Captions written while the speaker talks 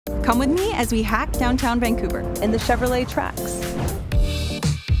Come with me as we hack downtown Vancouver in the Chevrolet Trax.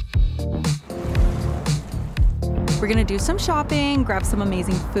 We're gonna do some shopping, grab some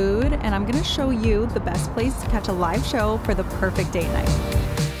amazing food, and I'm gonna show you the best place to catch a live show for the perfect date night.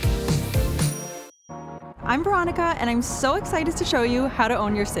 I'm Veronica, and I'm so excited to show you how to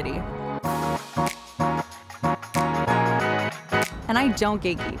own your city. And I don't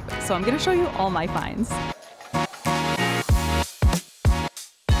gatekeep, so I'm gonna show you all my finds.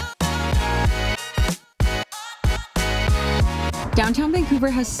 Downtown Vancouver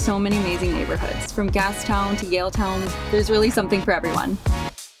has so many amazing neighborhoods. From Gastown to Yaletown, there's really something for everyone.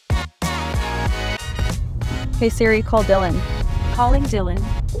 Hey Siri, call Dylan. Calling Dylan.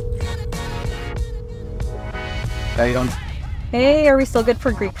 How you doing? Hey, are we still good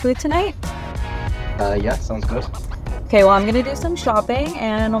for Greek food tonight? Yeah, sounds good. Okay, well I'm gonna do some shopping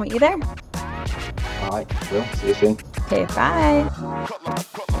and I'll meet you there. Alright, cool. See you soon. Okay, bye.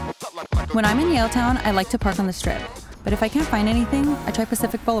 When I'm in Yaletown, I like to park on the Strip. But if I can't find anything, I try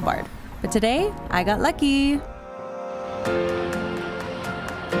Pacific Boulevard. But today, I got lucky.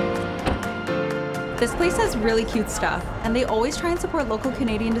 This place has really cute stuff, and they always try and support local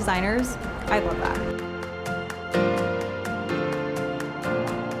Canadian designers. I love that.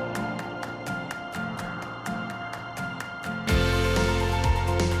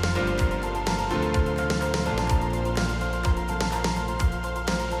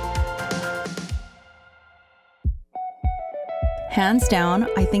 Hands down,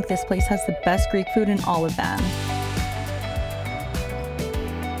 I think this place has the best Greek food in all of Van.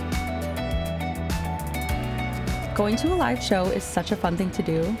 Going to a live show is such a fun thing to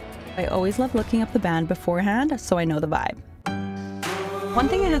do. I always love looking up the band beforehand so I know the vibe. One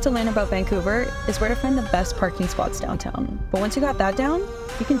thing I had to learn about Vancouver is where to find the best parking spots downtown. But once you got that down,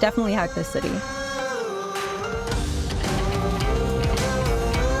 you can definitely hack this city.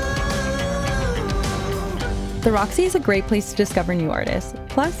 The Roxy is a great place to discover new artists.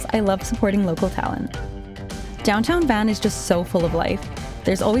 Plus, I love supporting local talent. Downtown Van is just so full of life.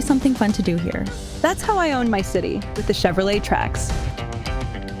 There's always something fun to do here. That's how I own my city with the Chevrolet Trax.